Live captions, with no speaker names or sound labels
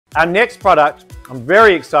Our next product, I'm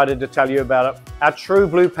very excited to tell you about it, our True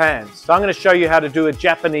Blue pans. So I'm going to show you how to do a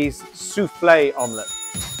Japanese souffle omelette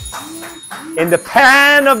in the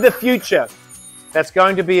pan of the future. That's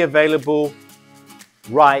going to be available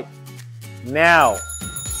right now.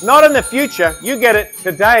 Not in the future, you get it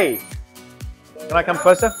today. Can I come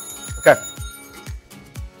closer? Okay.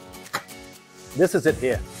 This is it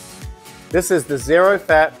here. This is the zero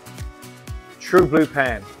fat True Blue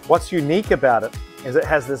pan. What's unique about it is it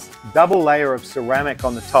has this double layer of ceramic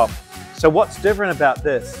on the top. So what's different about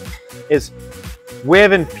this is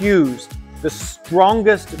we've infused the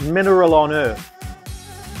strongest mineral on earth.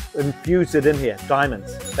 Infused it in here,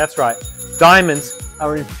 diamonds. That's right. Diamonds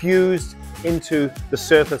are infused into the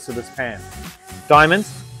surface of this pan.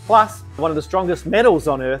 Diamonds plus one of the strongest metals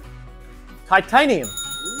on earth, titanium.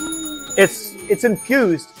 It's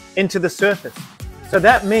infused into the surface. So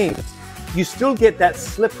that means you still get that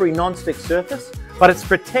slippery non-stick surface, but it's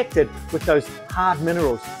protected with those hard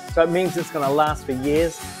minerals. So it means it's going to last for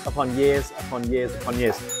years upon years upon years upon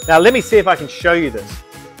years. Now let me see if I can show you this.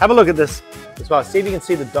 Have a look at this as well. See if you can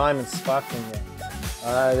see the diamonds sparkling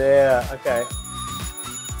there. There, okay.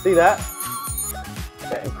 See that?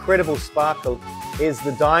 That incredible sparkle is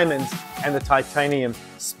the diamonds and the titanium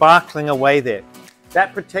sparkling away there.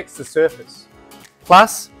 That protects the surface.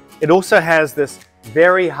 Plus, it also has this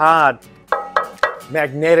very hard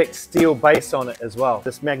magnetic steel base on it as well.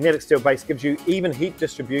 This magnetic steel base gives you even heat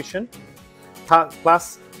distribution,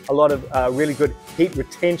 plus a lot of really good heat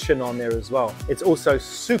retention on there as well. It's also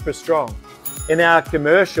super strong. In our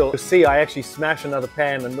commercial, you'll see I actually smash another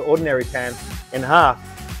pan, an ordinary pan, in half,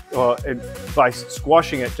 or by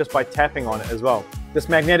squashing it just by tapping on it as well. This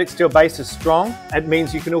magnetic steel base is strong. It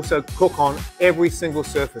means you can also cook on every single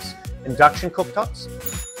surface. Induction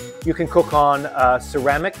cooktops, you can cook on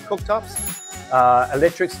ceramic cooktops,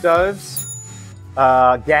 electric stoves,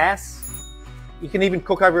 gas. You can even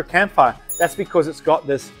cook over a campfire. That's because it's got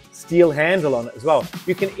this steel handle on it as well.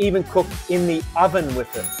 You can even cook in the oven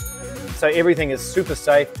with it. So everything is super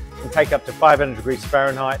safe, can take up to 500 degrees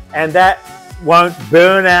Fahrenheit, and that won't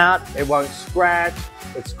burn out, it won't scratch,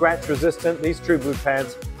 it's scratch resistant. These True Blue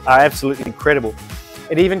pans are absolutely incredible.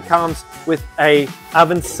 It even comes with a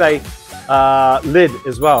oven safe lid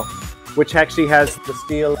as well, which actually has the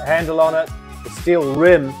steel handle on it, the steel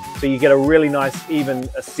rim, so you get a really nice even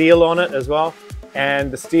seal on it as well,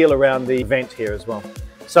 and the steel around the vent here as well.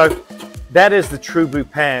 So that is the True Blue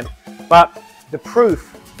pan, but the proof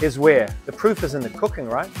is where? The proof is in the cooking,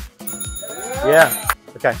 right? Yeah.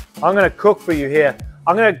 Okay, I'm going to cook for you here.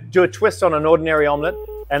 I'm going to do a twist on an ordinary omelette,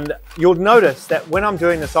 and you'll notice that when I'm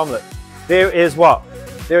doing this omelette, there is what?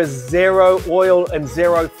 There is zero oil and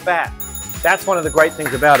zero fat. That's one of the great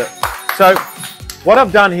things about it. So what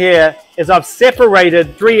I've done here is I've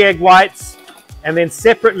separated 3 egg whites, and then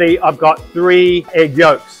separately I've got 3 egg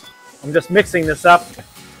yolks. I'm just mixing this up.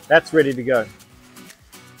 That's ready to go.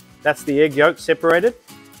 That's the egg yolk separated,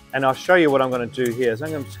 and I'll show you what I'm going to do here. So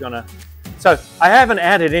I'm just going to, so I haven't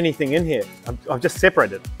added anything in here. I've just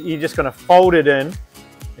separated. You're just going to fold it in,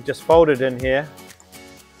 and just fold it in here,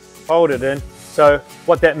 fold it in. So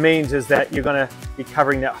what that means is that you're going to be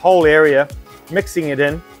covering that whole area, mixing it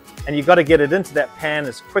in, and you've got to get it into that pan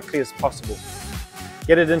as quickly as possible.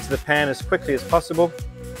 Get it into the pan as quickly as possible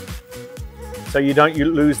so you don't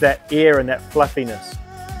lose that air and that fluffiness.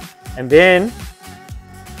 And then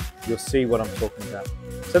you'll see what I'm talking about.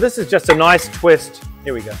 So this is just a nice twist.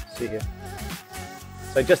 Here we go, see here.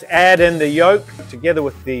 So just add in the yolk together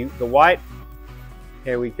with the white.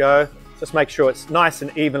 Here we go. Just make sure it's nice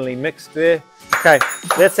and evenly mixed there. Okay,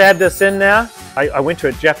 let's add this in now. I went to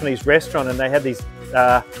a Japanese restaurant and they had these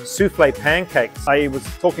souffle pancakes. I was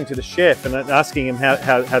talking to the chef and asking him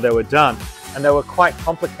how they were done, and they were quite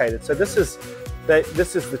complicated. So this is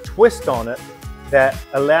the twist on it that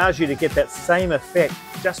allows you to get that same effect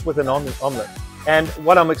just with an omelette. And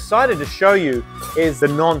what I'm excited to show you is the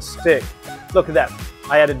non-stick. Look at that.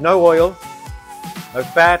 I added no oil, no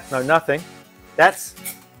fat, no nothing. That's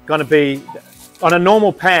going to be, on a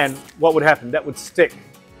normal pan, what would happen? That would stick.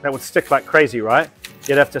 That would stick like crazy, right?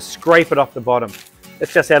 You'd have to scrape it off the bottom.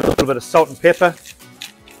 Let's just add a little bit of salt and pepper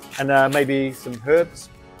and maybe some herbs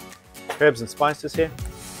and spices here.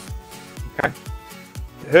 Okay,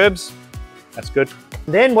 herbs, that's good.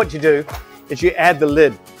 Then what you do is you add the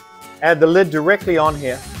lid. Add the lid directly on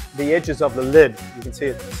here, the edges of the lid. You can see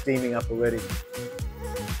it steaming up already.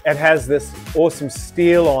 It has this awesome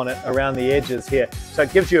steel on it around the edges here. So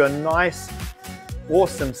it gives you a nice,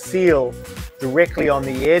 awesome seal directly on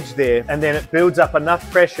the edge there, and then it builds up enough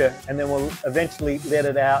pressure, and then we'll eventually let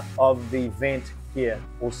it out of the vent here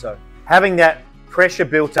also. Having that pressure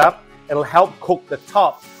built up, it'll help cook the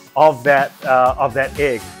top of that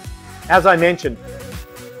egg. As I mentioned,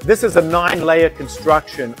 this is a 9-layer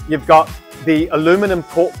construction. You've got the aluminum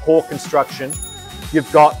core construction.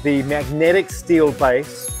 You've got the magnetic steel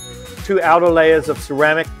base, 2 outer layers of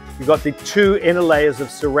ceramic. You've got the 2 inner layers of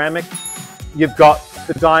ceramic. You've got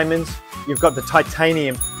the diamonds. You've got the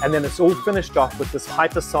titanium, and then it's all finished off with this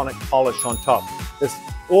hypersonic polish on top. This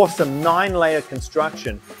awesome 9-layer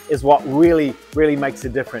construction is what really makes a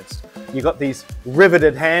difference. You've got these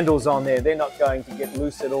riveted handles on there. They're not going to get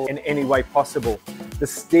loose at all in any way possible. The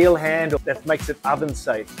steel handle that makes it oven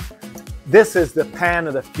safe. This is the pan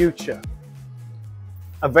of the future.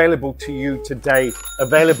 Available to you today,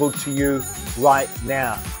 available to you right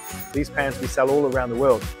now. These pans we sell all around the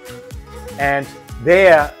world. And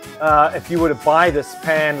there, if you were to buy this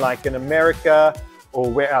pan like in America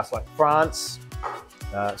or where else, like France,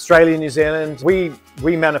 Australia, New Zealand, we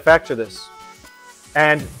manufacture this.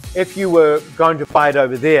 And if you were going to buy it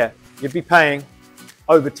over there, you'd be paying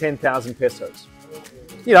over 10,000 pesos.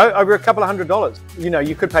 You know, over a couple of $100. You know,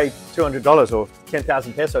 you could pay $200 or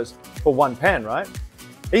 10,000 pesos for one pan, right?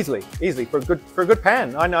 Easily for a good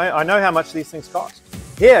pan. I know how much these things cost.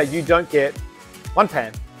 Here, you don't get one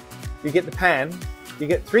pan. You get the pan. You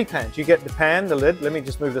get 3 pans. You get the pan, the lid. Let me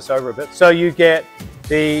just move this over a bit. So you get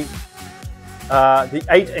the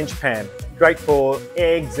 8-inch pan, great for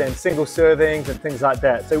eggs and single servings and things like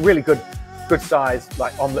that. So really good size,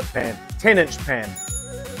 like omelet pan. 10-inch pan,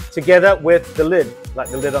 together with the lid, like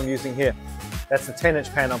the lid I'm using here. That's the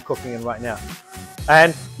 10-inch pan I'm cooking in right now.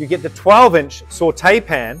 And you get the 12-inch saute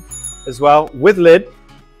pan as well with lid,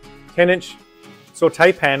 10-inch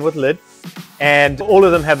saute pan with lid. And all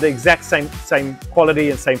of them have the exact same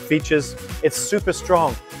quality and same features. It's super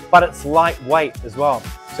strong, but it's lightweight as well.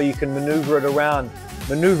 So you can maneuver it around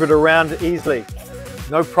easily.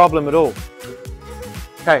 No problem at all.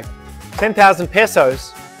 Okay, 10,000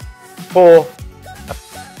 pesos for a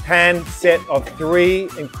pan set of 3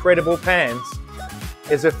 incredible pans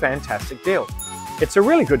is a fantastic deal. It's a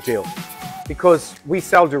really good deal because we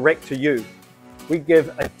sell direct to you. We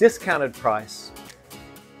give a discounted price.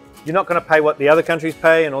 You're not going to pay what the other countries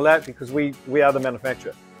pay and all that because we are the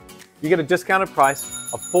manufacturer. You get a discounted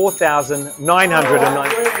price of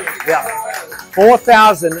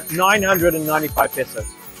 4,995 pesos.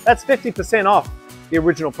 That's 50% off the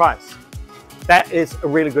original price. That is a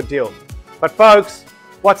really good deal. But folks,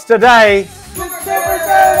 what's today?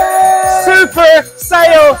 Super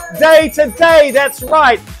sale day today. That's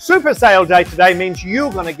right. Super sale day today means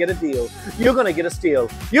you're going to get a deal. You're going to get a steal.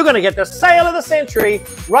 You're going to get the sale of the century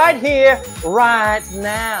right here, right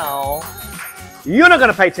now. You're not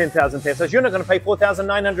going to pay 10,000 pesos. You're not going to pay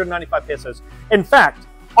 4,995 pesos. In fact,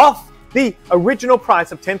 off the original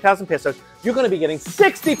price of 10,000 pesos, you're going to be getting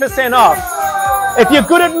 60% off. If you're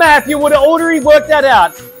good at math, you would have already worked that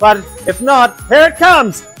out. But if not, here it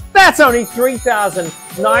comes. That's only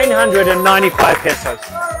 3,995 pesos.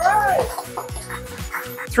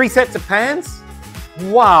 3 sets of pans?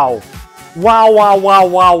 Wow. Wow.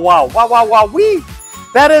 Wee!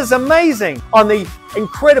 That is amazing. On the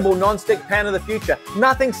incredible non-stick pan of the future.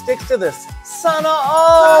 Nothing sticks to this.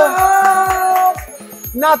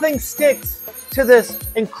 Nothing sticks to this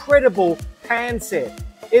incredible pan set.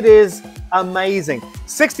 It is amazing.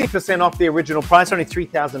 60% off the original price, only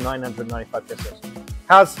 3,995 pesos.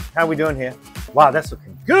 How are we doing here? Wow, that's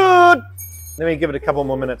looking good. Let me give it a couple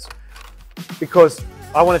more minutes because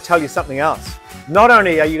I want to tell you something else. Not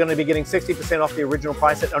only are you going to be getting 60% off the original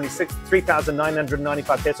price at only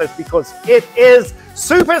 3,995 pesos because it is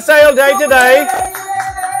super sale day today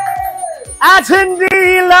at Hindi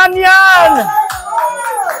Lanyan.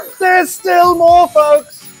 There's still more,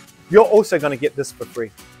 folks. You're also going to get this for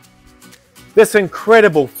free. This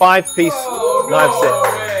incredible 5-piece knife set.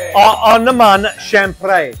 On the man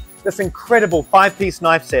champray. This incredible 5-piece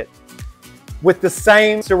knife set with the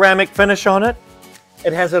same ceramic finish on it.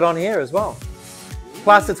 It has it on here as well.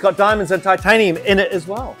 Plus it's got diamonds and titanium in it as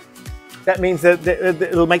well. That means that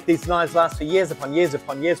it'll make these knives last for years upon years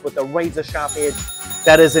upon years with a razor sharp edge.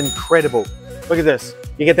 That is incredible. Look at this.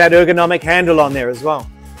 You get that ergonomic handle on there as well.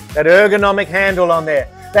 That ergonomic handle on there.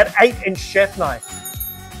 That 8-inch chef knife.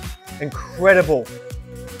 Incredible.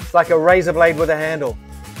 It's like a razor blade with a handle.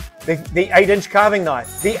 The 8-inch carving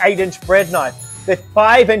knife, the 8-inch bread knife, the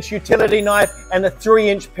 5-inch utility knife, and the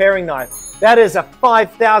 3-inch paring knife. That is a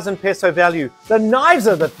 5,000 peso value. The knives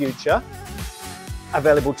of the future,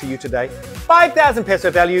 available to you today. 5,000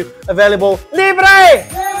 peso value, available libre!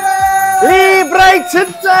 Libre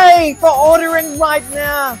today for ordering right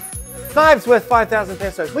now. Knives worth 5,000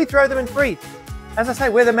 pesos. We throw them in free. As I say,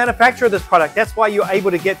 we're the manufacturer of this product. That's why you're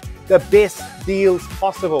able to get the best deals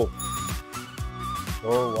possible.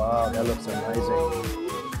 Oh wow, that looks amazing.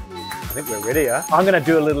 I think we're ready, huh? I'm gonna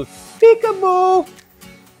do a little peekaboo.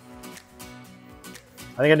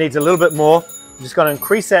 I think it needs a little bit more. I'm just gonna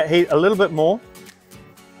increase that heat a little bit more.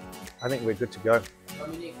 I think we're good to go.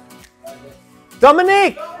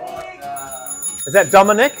 Dominique! Is that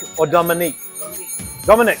Dominic or Dominique?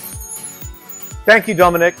 Dominic. Thank you,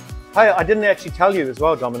 Dominic. Hey, I didn't actually tell you as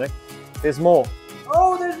well, Dominic. There's more.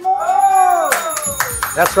 Oh, there's more!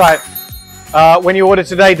 That's right. When you order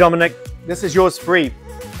today, Dominic, this is yours free.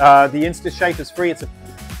 The Insta Shape is free. It's a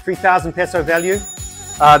 3,000 peso value.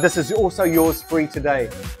 This is also yours free today.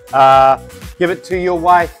 Give it to your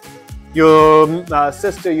wife, your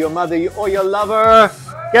sister, your mother, or your lover.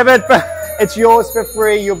 Give it. It's yours for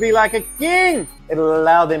free. You'll be like a king. It'll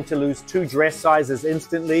allow them to lose 2 dress sizes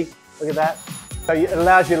instantly. Look at that. So it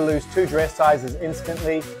allows you to lose 2 dress sizes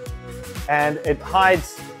instantly. And it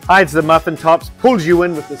hides the muffin tops, pulls you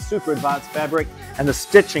in with the super advanced fabric, and the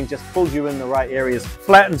stitching just pulls you in the right areas.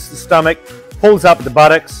 Flattens the stomach, pulls up the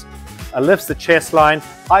buttocks, lifts the chest line,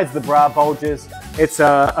 hides the bra bulges. It's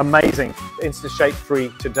amazing. Insta Shape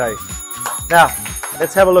free today. Now,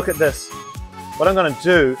 let's have a look at this. What I'm going to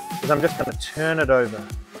do is I'm just going to turn it over.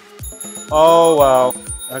 Oh, wow.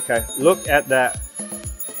 Okay, look at that.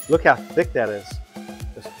 Look how thick that is.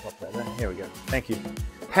 Just pop that in. Here we go. Thank you.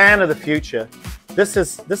 Pan of the future. This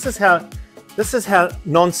is how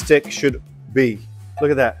non-stick should be. Look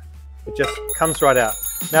at that. It just comes right out.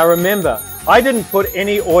 Now remember, I didn't put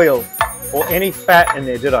any oil or any fat in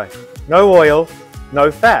there, did I? No oil, no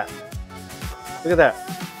fat. Look at that.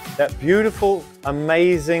 That beautiful,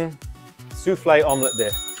 amazing souffle omelette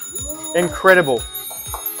there. Incredible.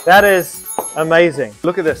 That is amazing.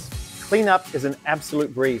 Look at this. Cleanup is an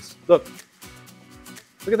absolute breeze. Look.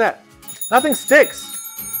 Look at that. Nothing sticks.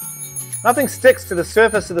 Nothing sticks to the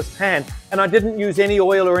surface of this pan, and I didn't use any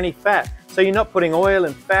oil or any fat. So you're not putting oil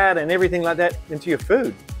and fat and everything like that into your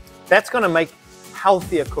food. That's going to make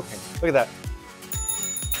healthier cooking. Look at that.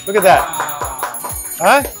 Look at that.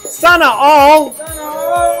 Huh? Sana oil.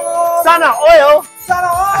 Sana oil. Sana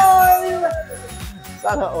oil.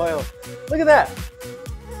 Sana oil. Look at that.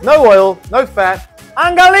 No oil, no fat.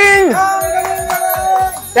 Angaling!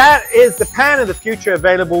 That is the pan of the future,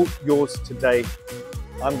 available yours today.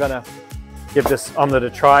 I'm going to give this omelette a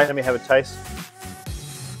try. Let me have a taste.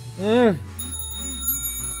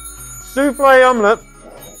 Souffle omelette.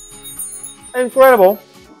 Incredible.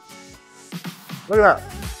 Look at that.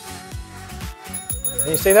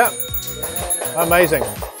 Can you see that? Amazing.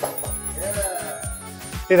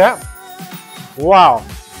 See that? Wow.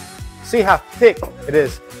 See how thick it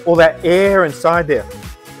is. All that air inside there.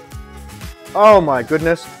 Oh my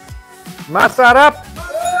goodness. Masarap.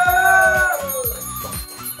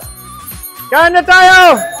 Kain na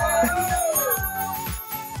tayo!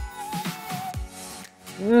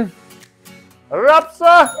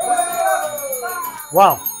 Rapsa!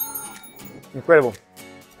 Wow. Incredible.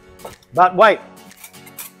 But wait.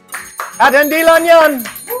 At hindi lang yan.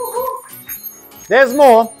 There's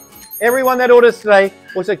more. Everyone that orders today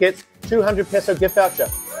also gets 200 peso gift voucher.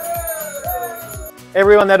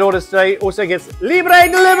 Everyone that orders today also gets libre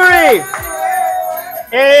delivery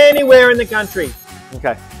anywhere in the country.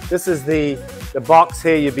 Okay, this is the box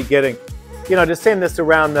here you'd be getting. You know, to send this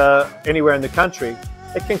around anywhere in the country,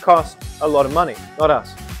 it can cost a lot of money, not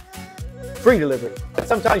us. Free delivery.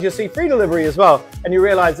 Sometimes you'll see free delivery as well, and you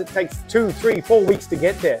realize it takes 2, 3, 4 weeks to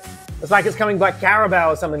get there. It's like it's coming by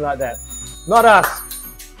Carabao or something like that. Not us.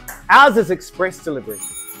 Ours is express delivery.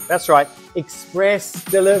 That's right, express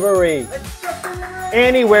delivery.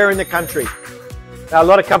 Anywhere in the country. Now, a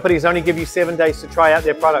lot of companies only give you 7 days to try out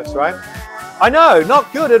their products, right? I know,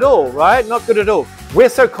 not good at all, right? Not good at all. We're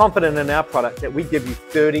so confident in our product that we give you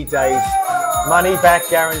 30 days money back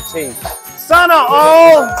guarantee. Sana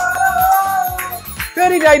all!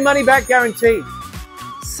 30-day money back guarantee.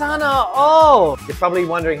 Sana all! You're probably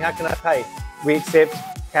wondering, how can I pay? We accept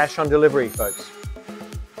cash on delivery, folks.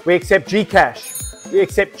 We accept GCash. We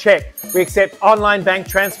accept check. We accept online bank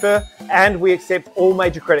transfer, and we accept all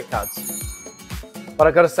major credit cards. But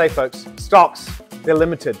I've got to say, folks, stocks, they're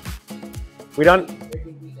limited. We don't,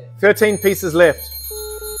 13 pieces left.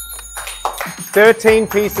 13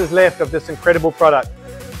 pieces left of this incredible product.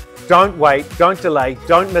 Don't wait, don't delay,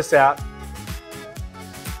 don't miss out.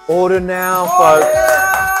 Order now, folks.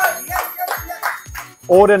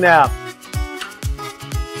 Order now.